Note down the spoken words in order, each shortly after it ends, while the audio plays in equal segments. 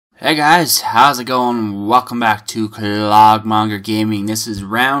Hey guys, how's it going? Welcome back to ClogmongerGaming. This is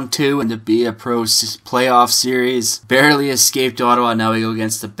round 2 in the Be a Pro playoff series. Barely escaped Ottawa. Now we go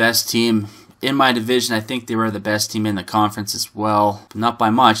against the best team in my division. I think they were the best team in the conference as well. Not by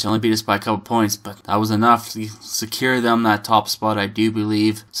much. They only beat us by a couple points, but that was enough to secure them that top spot, I do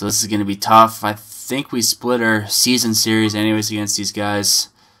believe. So this is going to be tough. I think we split our season series anyways against these guys.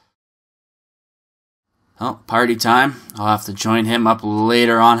 Oh, party time. I'll have to join him up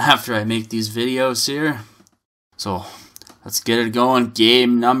later on after I make these videos here. So, let's get it going.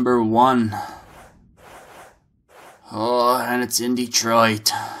 Game number 1. Oh, and it's in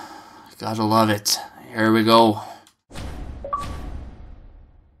Detroit. Gotta love it. Here we go.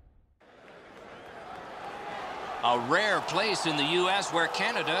 A rare place in the U.S. where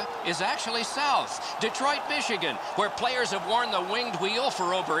Canada is actually south. Detroit, Michigan, where players have worn the winged wheel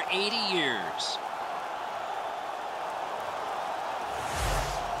for over 80 years.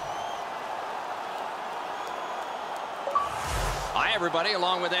 Hi, everybody.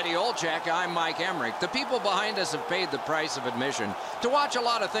 Along with Eddie Olchak, I'm Mike Emmerich. The people behind us have paid the price of admission to watch a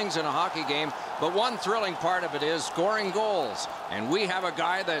lot of things in a hockey game, but one thrilling part of it is scoring goals. And we have a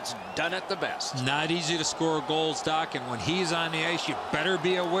guy that's done it the best. Not easy to score goals, Doc, and when he's on the ice, you better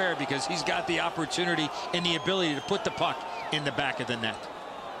be aware because he's got the opportunity and the ability to put the puck in the back of the net.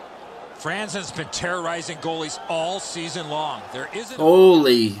 Franzen's been terrorizing goalies all season long. There isn't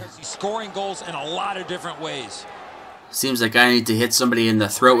Holy. He's scoring goals in a lot of different ways. Seems like I need to hit somebody in the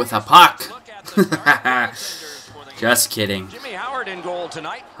throat with a puck. Just kidding.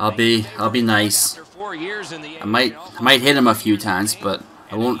 I'll be nice. I might hit him a few times, but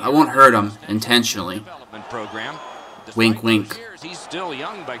I won't hurt him intentionally. Wink, wink. He's still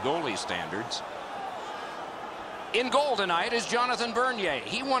young by goalie standards. In goal tonight is Jonathan Bernier.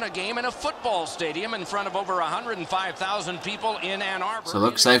 He won a game in a football stadium in front of over 105,000 people in Ann Arbor. So it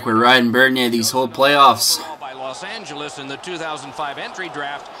looks like we're riding Bernier these whole playoffs. By Los Angeles in the 2005 entry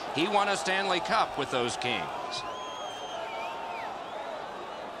draft, he won a Stanley Cup with those Kings.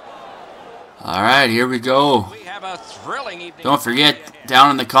 All right, here we go. We have a thrilling evening. Don't forget,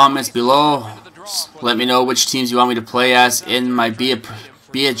 down in the comments below, let me know which teams you want me to play as in my Be a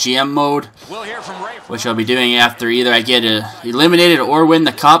GM mode, which I'll be doing after either I get eliminated or win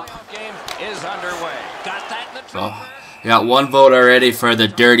the cup. So, I got 1 vote already for the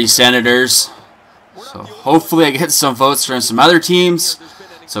Dirty Senators. So hopefully I get some votes from some other teams.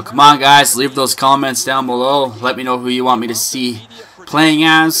 So come on guys, leave those comments down below. Let me know who you want me to see playing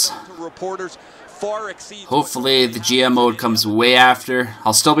as. Hopefully the GM mode comes way after.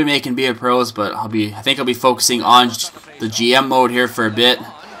 I'll still be making Be a Pros, but I think I'll be focusing on the GM mode here for a bit.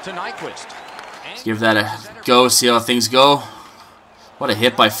 Let's give that a go, see how things go. What a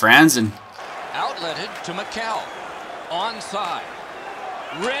hit by Franzen. Outletted to McCall. Onside.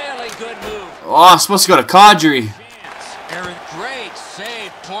 Really good move. Oh, I'm supposed to go to Kadri. Great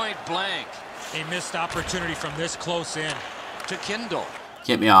save, point blank. A missed opportunity from this close in. To Kindle.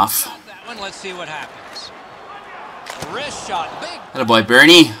 Get me off. That one, let's see what happens. Wrist shot, big. Attaboy,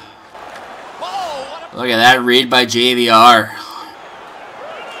 Bernie. Whoa, look at that read by JVR.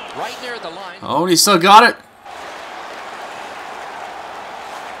 Right near the line. Oh, he still got it.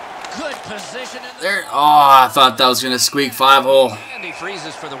 Good position in there. Oh, I thought that was gonna squeak 5-hole. And he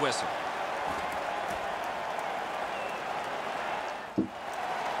freezes for the whistle.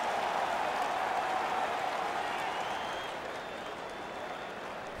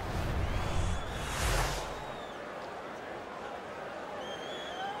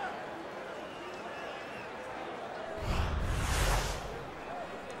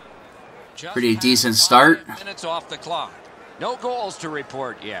 Pretty decent start. Minutes off the clock. No goals to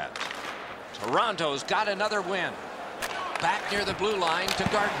report yet. Toronto's got another win. Back near the blue line to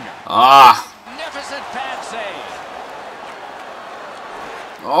Gardner. Ah. Magnificent pad save.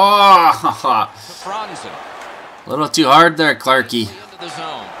 Oh. To Franzen. A little too hard there, Clarkie. Into the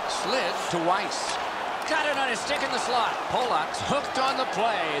zone. Slid to Weiss. Got it on his stick in the slot. Polak's hooked on the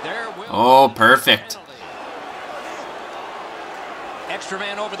play. There will oh, perfect. Extra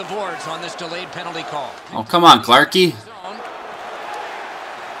man over the boards on this delayed penalty call. Oh, come on, Clarkie.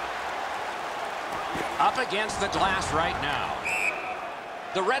 Up against the glass right now.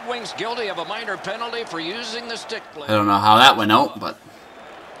 The Red Wings guilty of a minor penalty for using the stick blade. I don't know how that went out, but...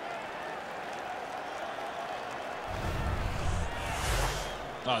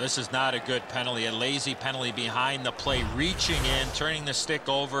 Oh, this is not a good penalty. A lazy penalty behind the play. Reaching in, turning the stick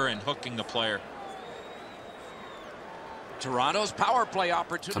over, and hooking the player. Toronto's power play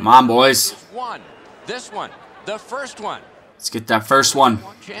opportunity. Come on, boys. This one. The first one. Let's get that first one.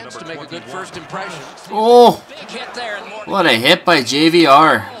 Chance to make a good first impression. Oh, Big hit there. what a hit by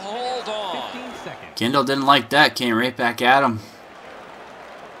JVR. Kendall didn't like that. Came right back at him.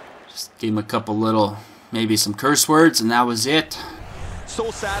 Just gave him a couple little, maybe some curse words, and that was it. So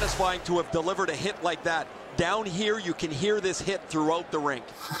satisfying to have delivered a hit like that. Down here, you can hear this hit throughout the rink.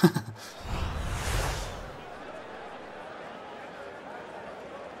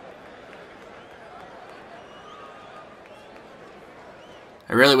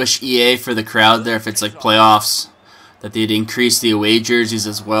 I really wish EA for the crowd there, if it's like playoffs, that they'd increase the away jerseys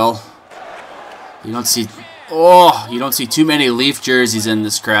as well. You don't see, you don't see too many Leaf jerseys in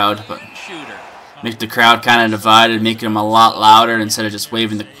this crowd, but make the crowd kind of divided, making them a lot louder instead of just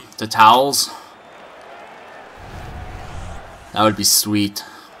waving the towels. That would be sweet.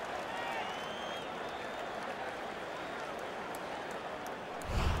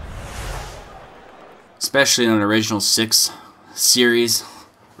 Especially in an original 6 series,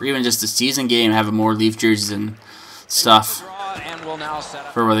 or even just a season game, having more Leaf jerseys and stuff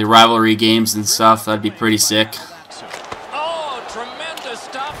for the rivalry games and stuff. That'd be pretty sick. Oh, tremendous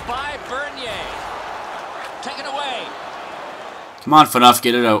stop by Bernier. Taken away. Come on, Phaneuf,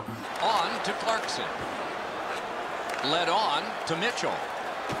 get it out. On to Clarkson. Led on to Mitchell.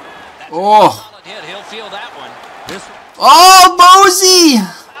 That's Oh. a solid hit. He'll feel that one. Oh, Mosey!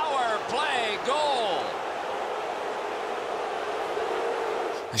 Power play goal.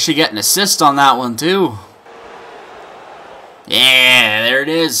 I should get an assist on that one too. Yeah, there it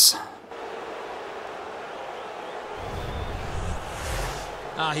is.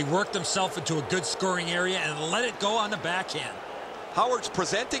 He worked himself into a good scoring area and let it go on the backhand. Howard's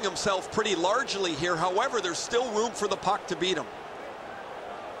presenting himself pretty largely here. However, there's still room for the puck to beat him.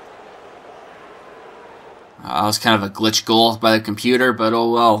 That was kind of a glitch goal by the computer, but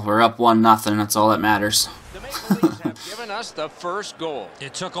oh well. We're up 1-0. That's all that matters. The Maple Leafs have given us the first goal.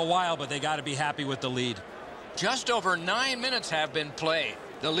 It took a while, but they got to be happy with the lead. Just over 9 minutes have been played.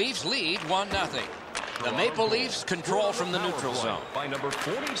 The Leafs lead 1-0. The Maple Leafs control from the neutral zone.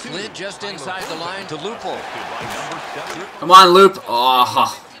 Slid just inside the line to Lupul. Come on, Loop.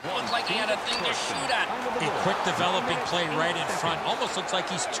 Oh. Looked like he had a thing to shoot at. A quick developing play right in front. Almost looks like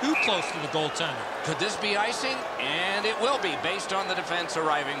he's too close to the goaltender. Could this be icing? And it will be, based on the defense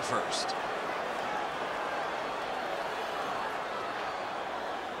arriving first.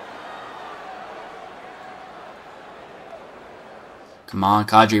 Come on,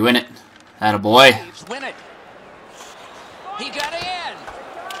 Kadri, win it. Attaboy. Leafs win it. He got in.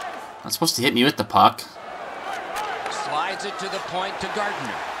 Not supposed to hit me with the puck. Slides it to the point to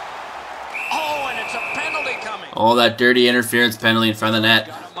Gardner. Oh, and it's a penalty coming. Oh, that dirty interference penalty in front of the net.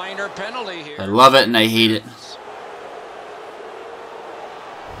 Got a minor penalty here. I love it and I hate it.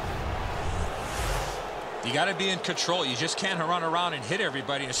 You got to be in control. You just can't run around and hit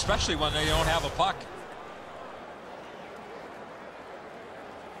everybody, especially when they don't have a puck.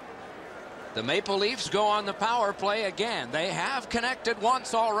 The Maple Leafs go on the power play again. They have connected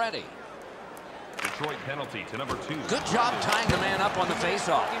once already. Detroit penalty to number 2. Good job tying the man up on the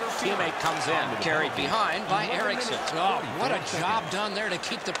faceoff. Teammate comes in, carried behind by Eriksson. Oh, what a job done there to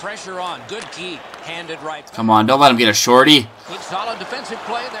keep the pressure on. Good key, handed right. Come on, don't let him get a shorty. Good solid defensive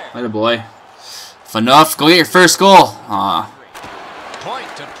play there. Attaboy. Phaneuf, go get your first goal. Point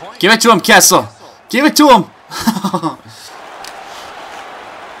to point. Give it to him, Kessel. Give it to him.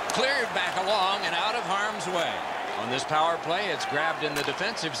 Cleared back along and out of harm's way. On this power play, it's grabbed in the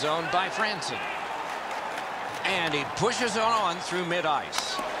defensive zone by Franson. And he pushes it on through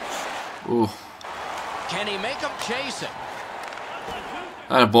mid-ice. Ooh. Can he make him chase it?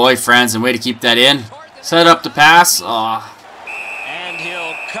 Attaboy, Franson. Way to keep that in. Set up the pass. And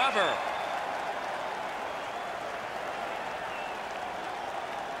he'll cover.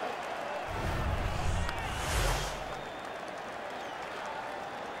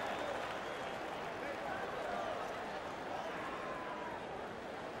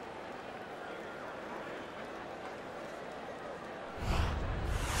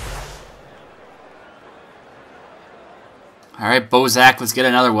 All right, Bozak, let's get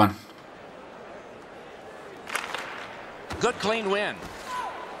another one. Good clean win.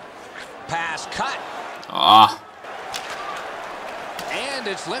 Pass cut. And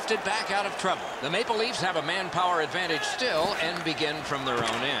it's lifted back out of trouble. The Maple Leafs have a manpower advantage still and begin from their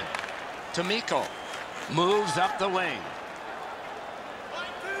own end. Tomiko moves up the wing.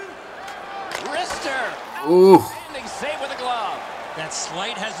 Wrister. Ooh. Outstanding save with a glove. That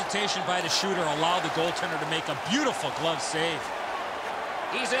slight hesitation by the shooter allowed the goaltender to make a beautiful glove save.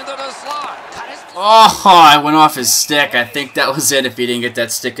 He's into the slot. Cut his... Oh, I went off his stick. I think that was it if he didn't get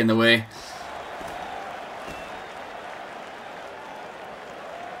that stick in the way.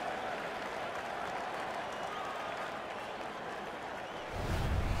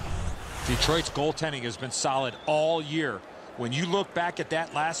 Detroit's goaltending has been solid all year. When you look back at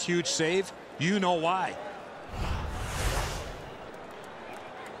that last huge save, you know why.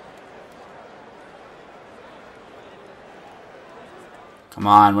 Come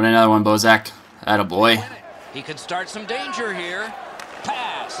on, win another one, Bozak. Attaboy. He could start some danger here.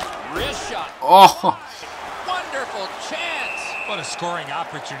 Pass. Wrist shot. Oh, Wonderful chance. What a scoring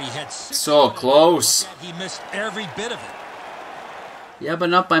opportunity. He had so close. He missed every bit of it. Yeah, but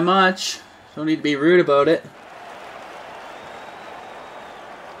not by much. Don't need to be rude about it.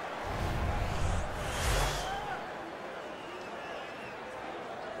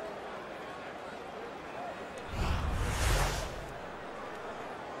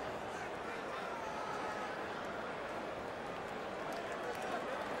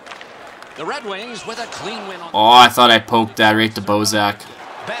 The Red Wings with a clean win on. Oh, I thought I poked that right to Bozak.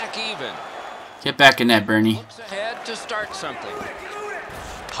 Back even. Get back in net, Bernie. Looks ahead to start something.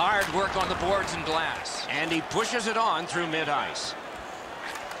 Hard work on the boards and glass. And he pushes it on through mid-ice.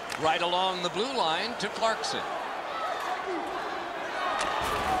 Right along the blue line to Clarkson.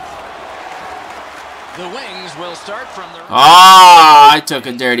 The Wings will start from the... Ah, I took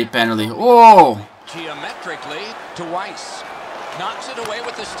a dirty penalty. Oh! Geometrically to Weiss. Knocks it away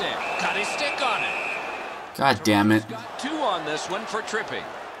with the stick. Got his stick on it. God damn it. Got 2 on this one for tripping.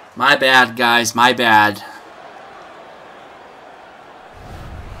 My bad, guys. My bad.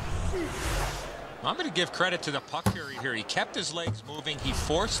 I'm going to give credit to the puck carrier here. He kept his legs moving. He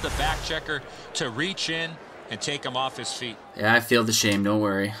forced the back checker to reach in and take him off his feet. Yeah, I feel the shame. Don't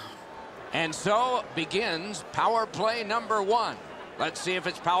worry. And so begins power play number 1. Let's see if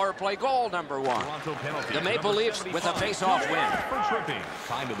it's power play goal number 1. The Maple Leafs with a face-off win.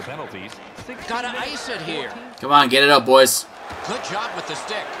 Time to the penalties. Gotta ice it here. Come on, get it up, boys. Good job with the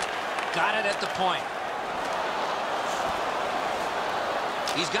stick. Got it at the point.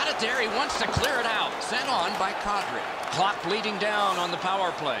 He's got it there. He wants to clear it out. Sent on by Kadri. Clock bleeding down on the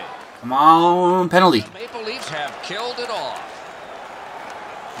power play. Come on, penalty. The Maple Leafs have killed it off.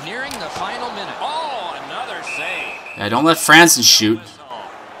 Nearing the final minute. Oh, another save. Yeah, don't let Franson shoot.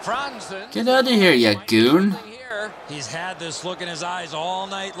 Franson. Get out of here, you goon. He's had this look in his eyes all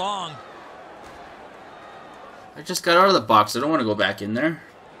night long. I just got out of the box. I don't want to go back in there.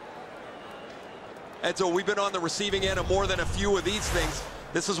 And so we've been on the receiving end of more than a few of these things.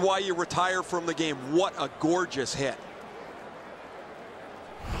 This is why you retire from the game. What a gorgeous hit.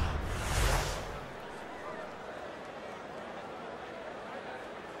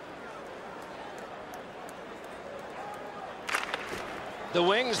 The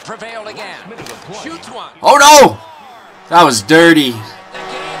Wings prevail again. Shoots one. Oh no! That was dirty.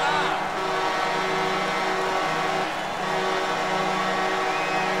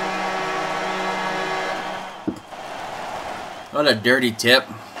 What a dirty tip.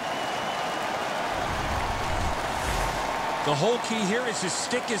 The whole key here is his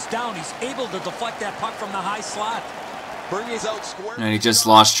stick is down. He's able to deflect that puck from the high slot. Bernie's out square. And he just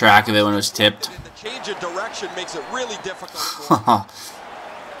lost track of it when it was tipped. And the change of direction makes it really difficult for him.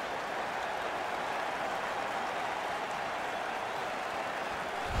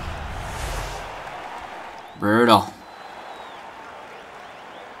 Brutal.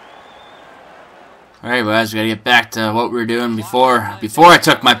 Alright, guys, we gotta get back to what we were doing before I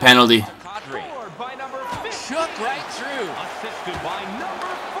took my penalty. Shook right through.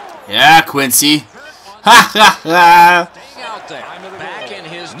 Yeah, Quincy. Ha ha ha! Staying out there. Back in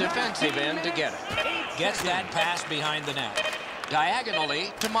his defensive end to get it. Gets that pass behind the net.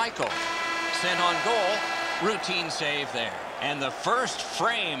 Diagonally to Michael. Sent on goal. Routine save there. And the first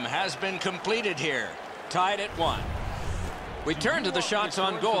frame has been completed here. Tied at 1. We turn to the shots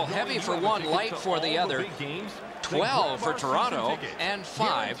on goal. Heavy for one, light for the other. 12 for Toronto and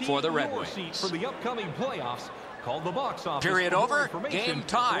 5 for the Red Wings. Period over, game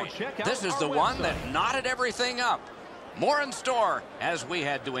tied. This is the one that knotted everything up. More in store as we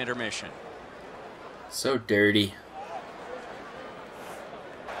head to intermission. So dirty.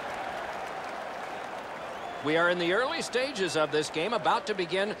 We are in the early stages of this game, about to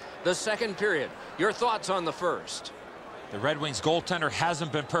begin the second period. Your thoughts on the first? The Red Wings goaltender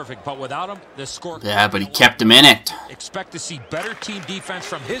hasn't been perfect, but without him, the score... Yeah, but he kept him in it. Expect to see better team defense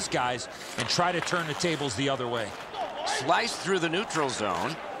from his guys and try to turn the tables the other way. Sliced through the neutral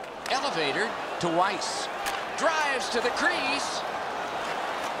zone. Elevator to Weiss. Drives to the crease.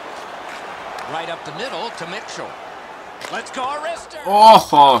 Right up the middle to Mitchell. Let's go, Arister.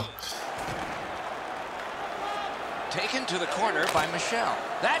 Oh! Taken to the corner by Michelle.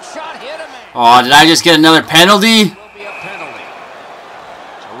 That shot hit a man. Oh, did I just get another penalty? Will be a penalty.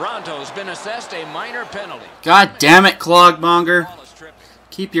 Toronto's been assessed a minor penalty. God damn it, Clogmonger.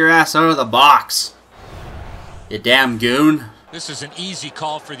 Keep your ass out of the box, you damn goon. This is an easy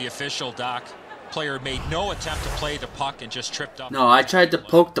call for the official, Doc. Player made no attempt to play the puck and just tripped up. No, I tried to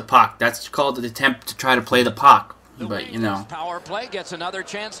poke the puck. That's called an attempt to try to play the puck. But, you know. Power play gets another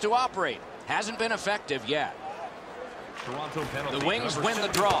chance to operate. Hasn't been effective yet. The Wings win the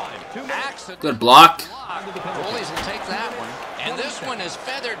draw. Good block. Goalies will take that one. And this one is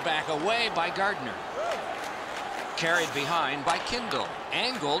feathered back away by Gardner. Carried behind by Kindle.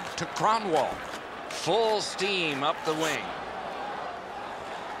 Angled to Cronwall. Full steam up the wing.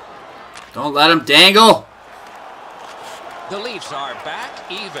 Don't let him dangle. The Leafs are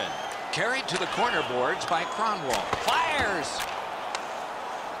back even. Carried to the corner boards by Cronwall. Fires!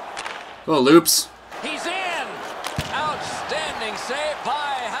 Go, Loops. He's in! Outstanding save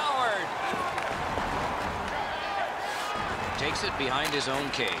by Howard. Takes it behind his own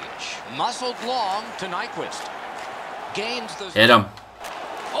cage. Muscled long to Nyquist. Gains the... Hit him.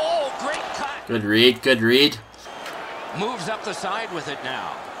 Oh, great cut! Good read, good read. Moves up the side with it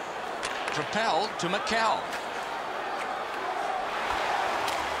now. Propelled to McKell.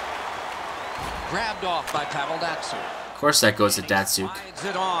 Grabbed off by Paveldatsyuk. Of course that goes to Datsuk. Slides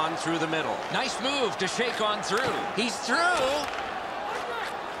it on through the middle. Nice move to shake on through. He's through. Out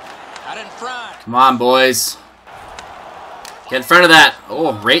in front. Come on, boys. Get in front of that.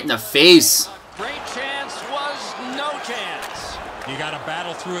 Oh, right in the face. Great chance was no chance. You got to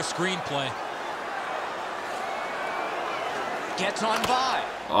battle through a screenplay. Gets on by.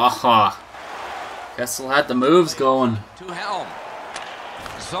 Oh, Kessel had the moves going. To Helm.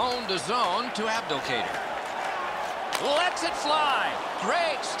 Zone to zone to Abdelkader. Lets it fly.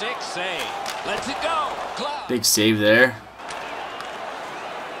 Great stick save. Lets it go. Glove. Big save there.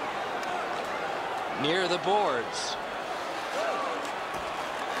 Near the boards.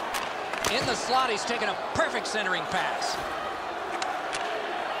 In the slot, he's taken a perfect centering pass.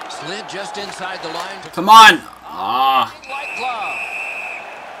 Slid just inside the line. Come on. Ah, White glove.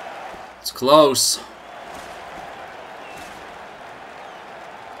 it's close.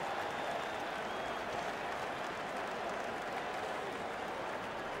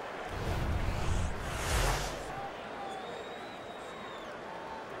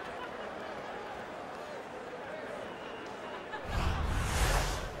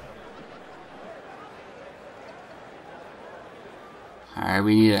 Alright,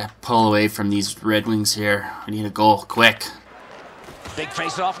 we need to pull away from these Red Wings here. We need a goal, quick. Big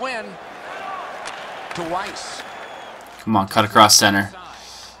face-off win. To Weiss. Come on, cut across center.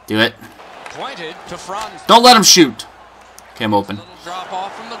 Do it. Pointed to Franz. Don't let him shoot. Okay, I'm open. Little drop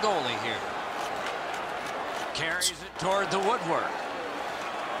off from the goalie here. Carries it toward the woodwork.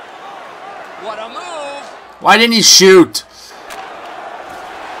 What a move! Why didn't he shoot?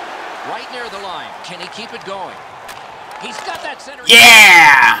 Right near the line. Can he keep it going? He's got that center.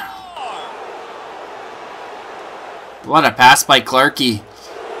 Yeah! What a pass by Clarkey.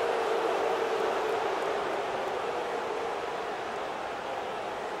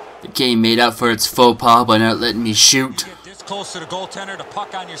 The game made up for its faux pas by not letting me shoot. You get this close to the goaltender, the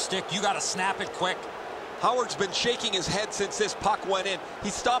puck on your stick, you got to snap it quick. Howard's been shaking his head since this puck went in.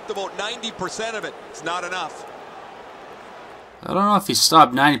 He stopped about 90% of it. It's not enough. I don't know if he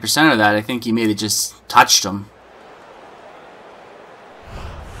stopped 90% of that. I think he may have just touched him.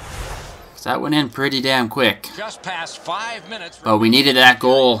 That went in pretty damn quick. Just past 5 minutes. But we needed that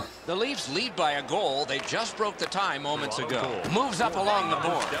goal. The Leafs lead by a goal. They just broke the tie moments ago. Moves up along the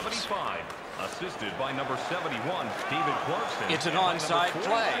board. 75, assisted by number 71, David Clarkson. It's an onside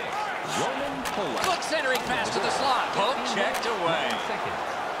play. Good centering pass to the slot. Poke checked away.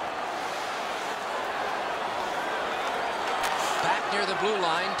 Back near the blue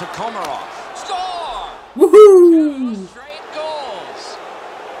line to Komarov. Score! Woohoo! Straight goals.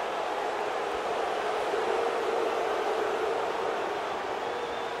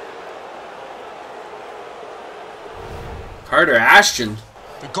 Carter Ashton.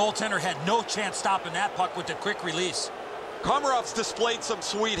 The goaltender had no chance stopping that puck with the quick release. Komarov's displayed some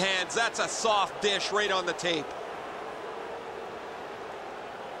sweet hands. That's a soft dish right on the tape.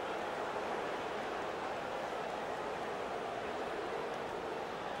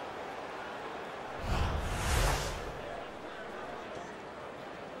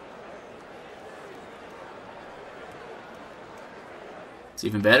 It's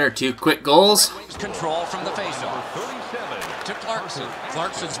even better. 2 quick goals. Control from the faceoff. To Clarkson.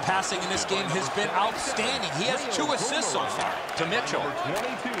 Clarkson's passing in this game has been outstanding. He has 2 assists so far. To Mitchell.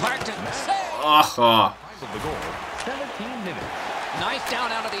 Parkton. Oh. Knife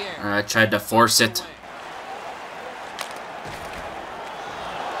down out of the air. I tried to force it.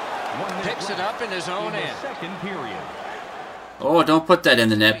 Picks it up in his own end. Oh, don't put that in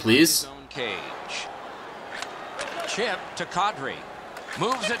the net, please. Cage. Chip to Kadri.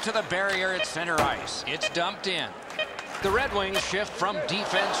 Moves it to the barrier at center ice. It's dumped in. The Red Wings shift from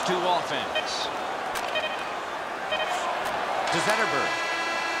defense to offense. To Zetterberg.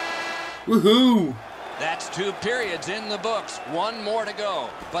 Woohoo! That's 2 periods in the books. 1 more to go,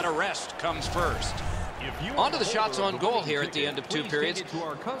 but a rest comes first. On to the shots on goal here at the end of 2 periods.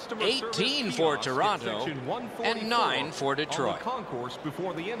 18 for Toronto and 9 for Detroit.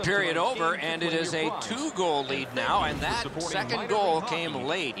 Period over, and it is a 2-goal lead now, and that second goal came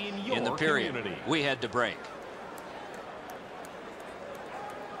late in the period. We head to break.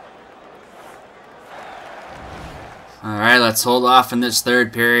 All right, let's hold off in this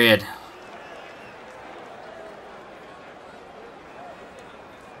 3rd period.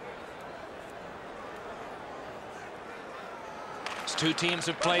 Two teams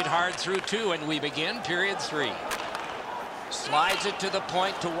have played hard through 2, and we begin period 3. Slides it to the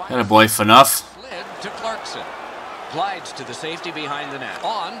point to White. Got a boy enough. Slid to Clarkson. Glides to the safety behind the net.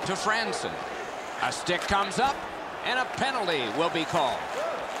 On to Franson. A stick comes up, and a penalty will be called.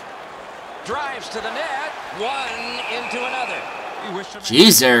 Drives to the net. One into another.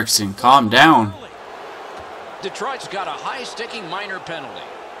 Jeez, Erickson, calm down. Detroit's got a high-sticking minor penalty.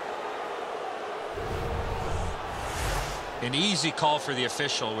 An easy call for the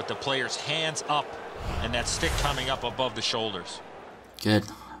official with the player's hands up and that stick coming up above the shoulders. Good.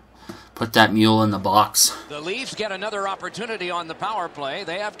 Put that mule in the box. The Leafs get another opportunity on the power play.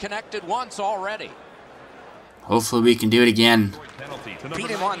 They have connected once already. Hopefully we can do it again.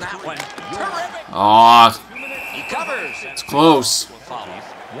 Beat him on that one. Terrific. Aw, He covers. it's close.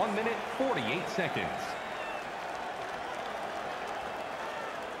 1 minute, 48 seconds.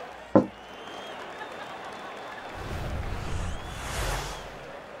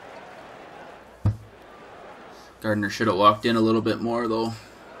 Gardner should have walked in a little bit more, though.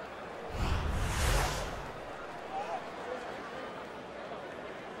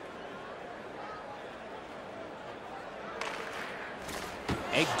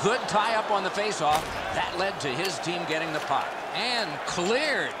 A good tie-up on the face-off. That led to his team getting the puck. And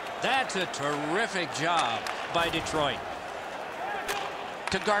cleared. That's a terrific job by Detroit.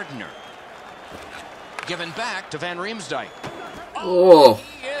 To Gardner. Given back to Van Riemsdyk. Oh,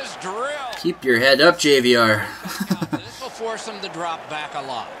 He is drilled. keep your head up, JVR. This will force them to drop back a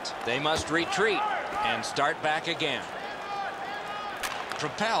lot. They must retreat and start back again.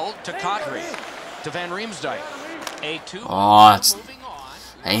 Propelled to Kadri. To Van Riemsdyk. A 2. Oh, it's, Moving on.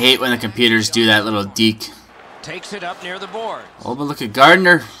 I hate when the computers do that little deke. Takes it up near the board. Oh, but look at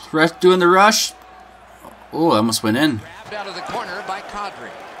Gardner doing the rush. Oh, I almost went in. Grabbed out of the corner by Kadri.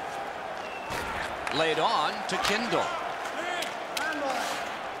 Laid on to Kindle.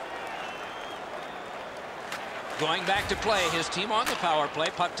 Going back to play, his team on the power play.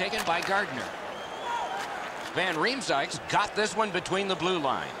 Puck taken by Gardner. Van Riemsdyk's got this one between the blue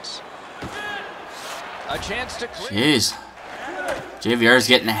lines. A chance to clear. Jeez. JVR's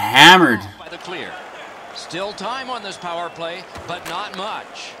getting hammered. By the clear. Still time on this power play, but not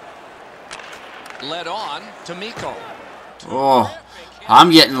much. Led on to Mikko. Oh, I'm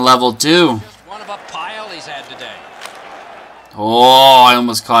getting leveled too. Just one of a pile he's had today. Oh, I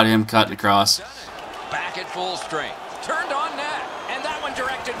almost caught him cutting across. Back at full strength. Turned on net. And that one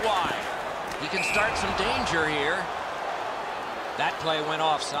directed wide. He can start some danger here. That play went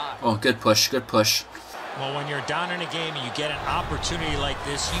offside. Oh, good push, good push. Well, when you're down in a game and you get an opportunity like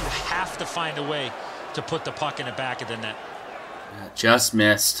this, you have to find a way to put the puck in the back of the net. Just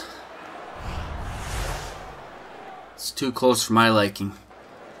missed. It's too close for my liking.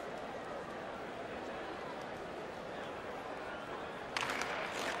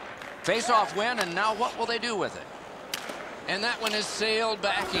 Face-off win, and now what will they do with it? And that one is sailed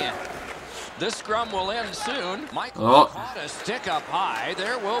back in. This scrum will end soon. Michael caught a stick up high.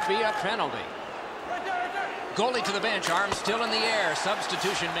 There will be a penalty. Goalie to the bench, arm still in the air.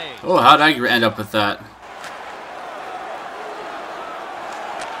 Substitution made. Oh, how'd I end up with that?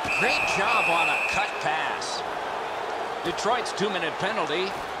 Great job on a cut pass. Detroit's 2-minute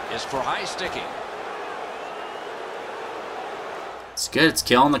penalty is for high sticking. It's good, it's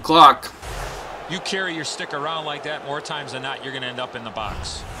killing the clock. You carry your stick around like that, more times than not, you're going to end up in the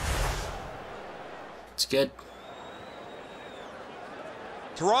box. It's good.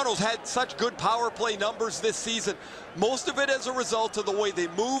 Toronto's had such good power play numbers this season. Most of it as a result of the way they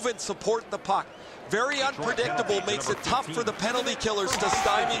move and support the puck. Very unpredictable, makes it tough for the penalty killers to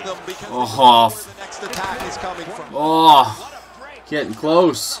stymie them because they don't know where the next attack is coming from. Oh, getting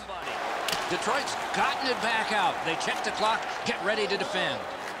close. Detroit's gotten it back out. They check the clock, get ready to defend.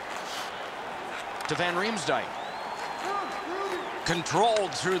 To Van Riemsdyk.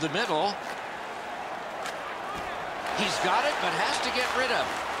 Controlled through the middle. He's got it, but has to get rid of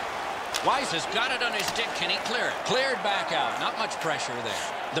it. Weiss has got it on his stick. Can he clear it? Cleared back out. Not much pressure there.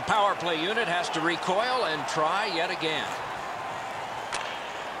 The power play unit has to recoil and try yet again.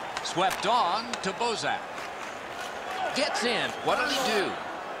 Swept on to Bozak. Gets in. What'll he do?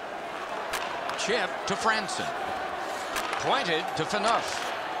 Chip to Franson. Pointed to Phaneuf.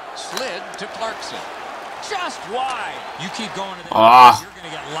 Slid to Clarkson. Just wide. You keep going to the net, you're going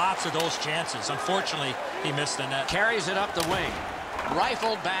to get lots of those chances. Unfortunately, he missed the net. Carries it up the wing.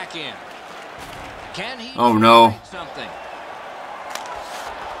 Rifled back in. Can he something?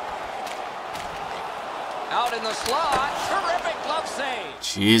 Out in the slot. Terrific glove save.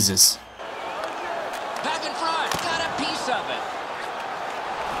 Jesus. Back in front. Got a piece of it.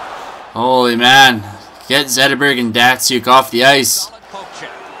 Holy man. Get Zetterberg and Datsuk off the ice. Solid poke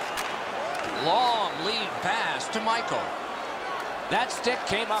check. Long lead pass to Michael. That stick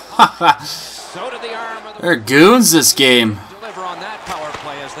came up. So did the arm of the... They're goons this game. Deliver on that power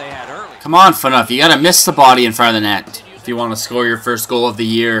play as they had early. Come on, Phaneuf. You gotta miss the body in front of the net if you want to score your first goal of the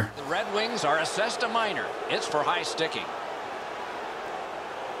year. The Red Wings are assessed a minor. It's for high sticking.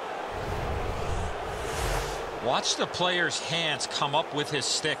 Watch the player's hands come up with his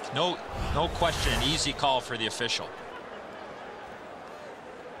stick. No question, an easy call for the official.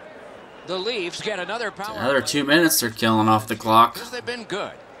 The Leafs get another power. Another 2 minutes they're killing off the clock. Because they've been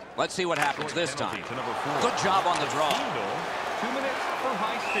good. Let's see what happens this time. Good job on the draw. 2 minutes for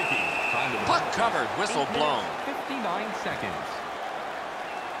high sticking. Puck covered, whistle blown. 59 seconds.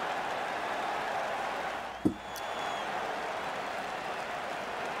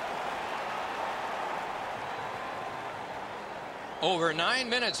 Over 9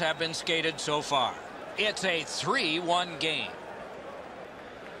 minutes have been skated so far. It's a 3-1 game.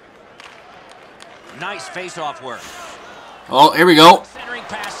 Nice face-off work. Oh, here we go. Centering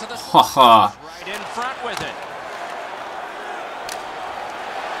pass to the Haha. right in front with it.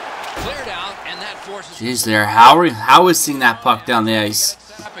 Cleared out, and that forces. Jeez, there. How is seeing that puck down the ice?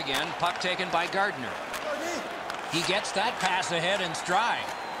 Set up again. Puck taken by Gardner. He gets that pass ahead in stride.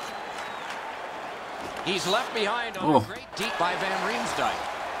 He's left behind on a great deep by Van Riemsdyk.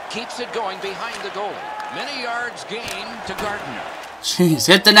 Keeps it going behind the goal. Many yards gained to Gardner. Jeez,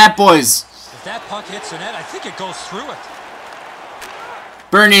 hit the net, boys. If that puck hits the net, I think it goes through it.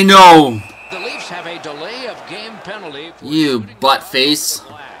 Bernie, no. The Leafs have a delay of game penalty. For you butt face.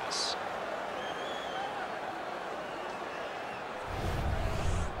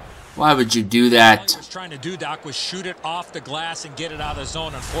 Why would you do that? All he was trying to do, Doc, was shoot it off the glass and get it out of the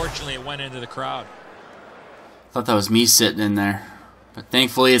zone. Unfortunately, it went into the crowd. Thought that was me sitting in there, but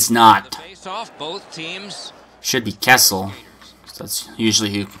thankfully it's not. Face off, both teams. Should be Kessel. That's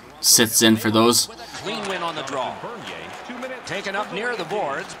usually who sits in for those. With a clean win on the draw. Taken up near the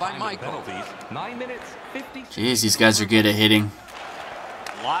boards by Michael. 9 minutes, 50. Jeez, these guys are good at hitting.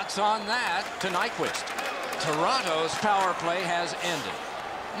 Lots on that to Nyquist. Toronto's power play has ended.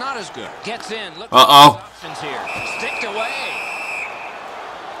 Not as good. Gets in. Look at options here. Sticked away.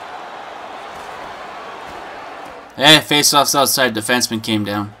 Hey, face-off's outside. Defenseman came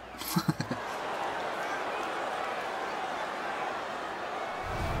down.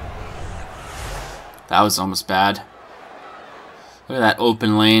 That was almost bad. Look at that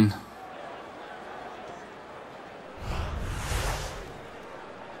open lane.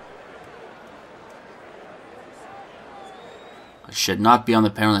 I should not be on the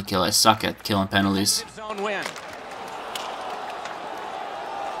penalty kill. I suck at killing penalties. Zone win.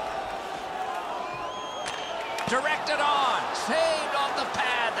 Directed on. Saved off the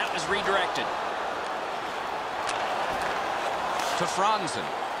pad. That was redirected. To Franzen.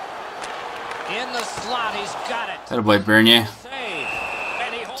 In the slot. He's got it. That boy Bernier.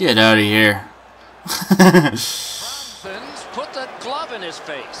 Get out of here. Franzen's put the glove in his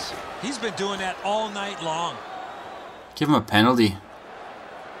face. He's been doing that all night long. Give him a penalty.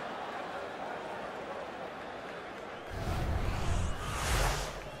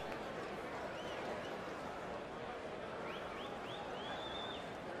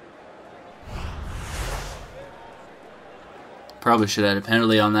 Probably should have had a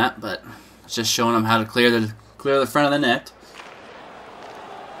penalty on that, but it's just showing him how to clear the front of the net.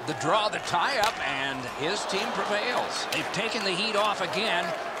 The draw, the tie-up, and his team prevails. They've taken the heat off again.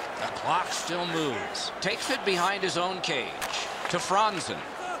 The clock still moves. Takes it behind his own cage. To Franzen.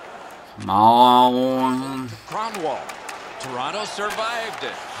 Come on. Cronwall. Toronto survived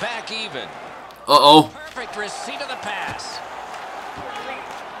it. Back even. Uh-oh. Perfect receipt of the pass.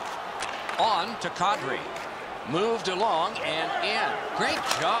 On to Kadri. Moved along and in. Great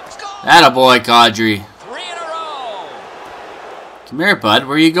job. Attaboy, Kadri. 3 in a row. Come here, bud.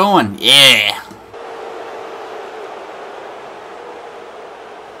 Where you going? Yeah.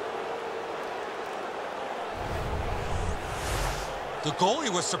 The goalie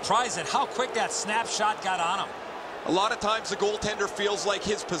was surprised at how quick that snapshot got on him. A lot of times the goaltender feels like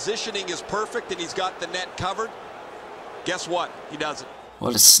his positioning is perfect and he's got the net covered. Guess what? He doesn't.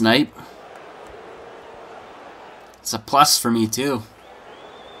 What a snipe. It's a plus for me, too.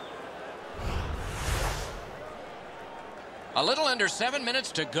 A little under 7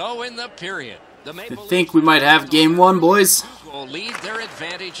 minutes to go in the period. The I think we might have game one, boys. Will lead. Their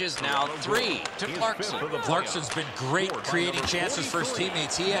advantage is now 3 to Clarkson. Clarkson's been great creating chances for his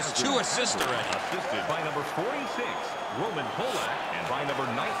teammates. He has 2 assists already. Assisted by number 46, Roman Polak, and by number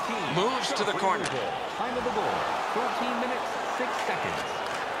 19. Moves to the corner. Time of the goal, 13 minutes, 6 seconds.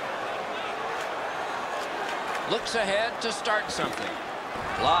 Looks ahead to start something.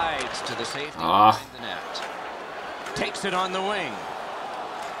 Glides to the safety Ah. behind the net. Takes it on the wing.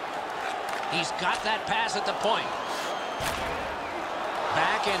 He's got that pass at the point.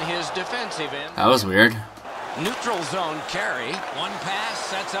 Back in his defensive end. That was weird. Neutral zone carry. One pass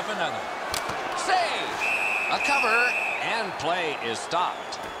sets up another. Save! A cover, and play is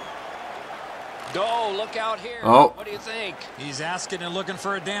stopped. Oh, look out here. Oh. What do you think? He's asking and looking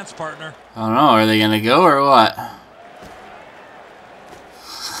for a dance partner. I don't know. Are they going to go or what?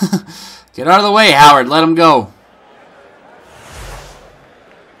 Get out of the way, Howard. Let him go.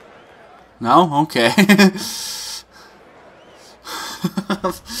 No? Okay.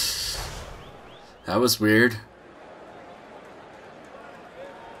 That was weird.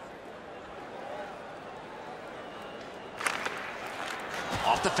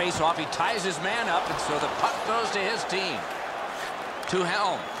 Off the face-off, he ties his man up, and so the puck goes to his team. To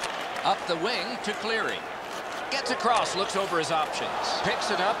Helm. Up the wing to Cleary. Gets across, looks over his options.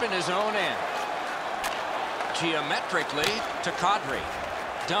 Picks it up in his own end. Geometrically to Kadri.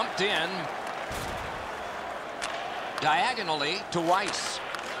 Dumped in. Diagonally to Weiss.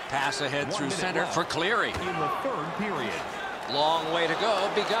 Pass ahead through center for Cleary. In the third period. Long way to go,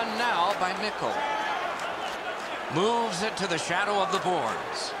 begun now by Mikkel. Moves it to the shadow of the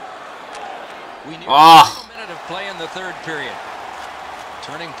boards. We near a minute of play in the third period.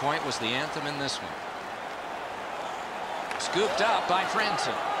 Turning point was the anthem in this one. Scooped up by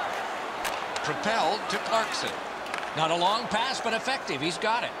Franson. Propelled to Clarkson. Not a long pass, but effective. He's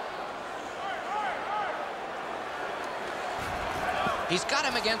got it. He's got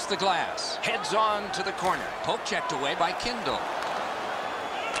him against the glass. Heads on to the corner. Poke checked away by Kindle.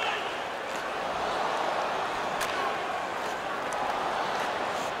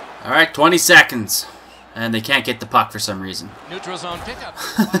 All right, 20 seconds. And they can't get the puck for some reason. Neutral zone pickup.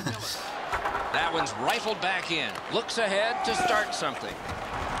 That one's rifled back in. Looks ahead to start something.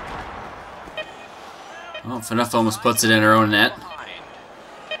 Oh, Phaneuf almost puts it in her own net.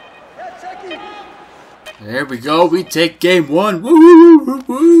 There we go. We take game one. Woo, woo, woo,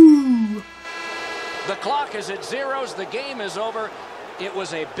 woo. The clock is at zeros. The game is over. It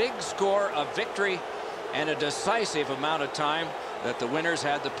was a big score, a victory, and a decisive amount of time that the winners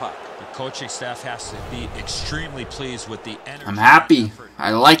had the puck. The coaching staff has to be extremely pleased with the energy. I'm happy.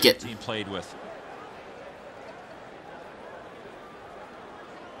 I like it. The team played with.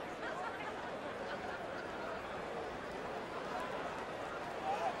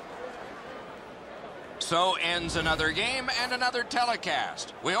 So ends another game and another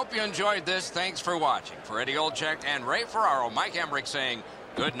telecast. We hope you enjoyed this. Thanks for watching. For Eddie Olczyk and Ray Ferraro, Mike Emmerich saying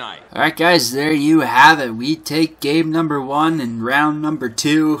good night. Alright guys, there you have it. We take game number 1 in round number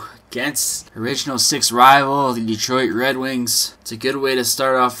 2 against Original 6 rival, the Detroit Red Wings. It's a good way to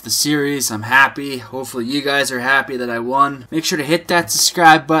start off the series. I'm happy. Hopefully you guys are happy that I won. Make sure to hit that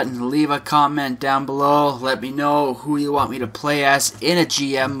subscribe button. Leave a comment down below. Let me know who you want me to play as in a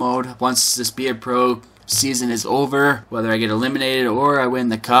GM mode once this Be a Pro season is over, whether I get eliminated or I win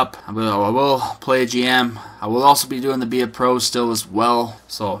the cup. I will play a GM. I will also be doing the Be a Pro still as well,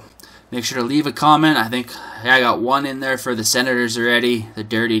 so make sure to leave a comment. I think I got one in there for the Senators already, the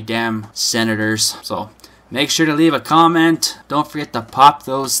dirty damn Senators. So make sure to leave a comment. Don't forget to pop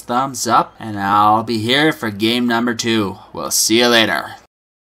those thumbs up, and I'll be here for game number 2. We'll see you later.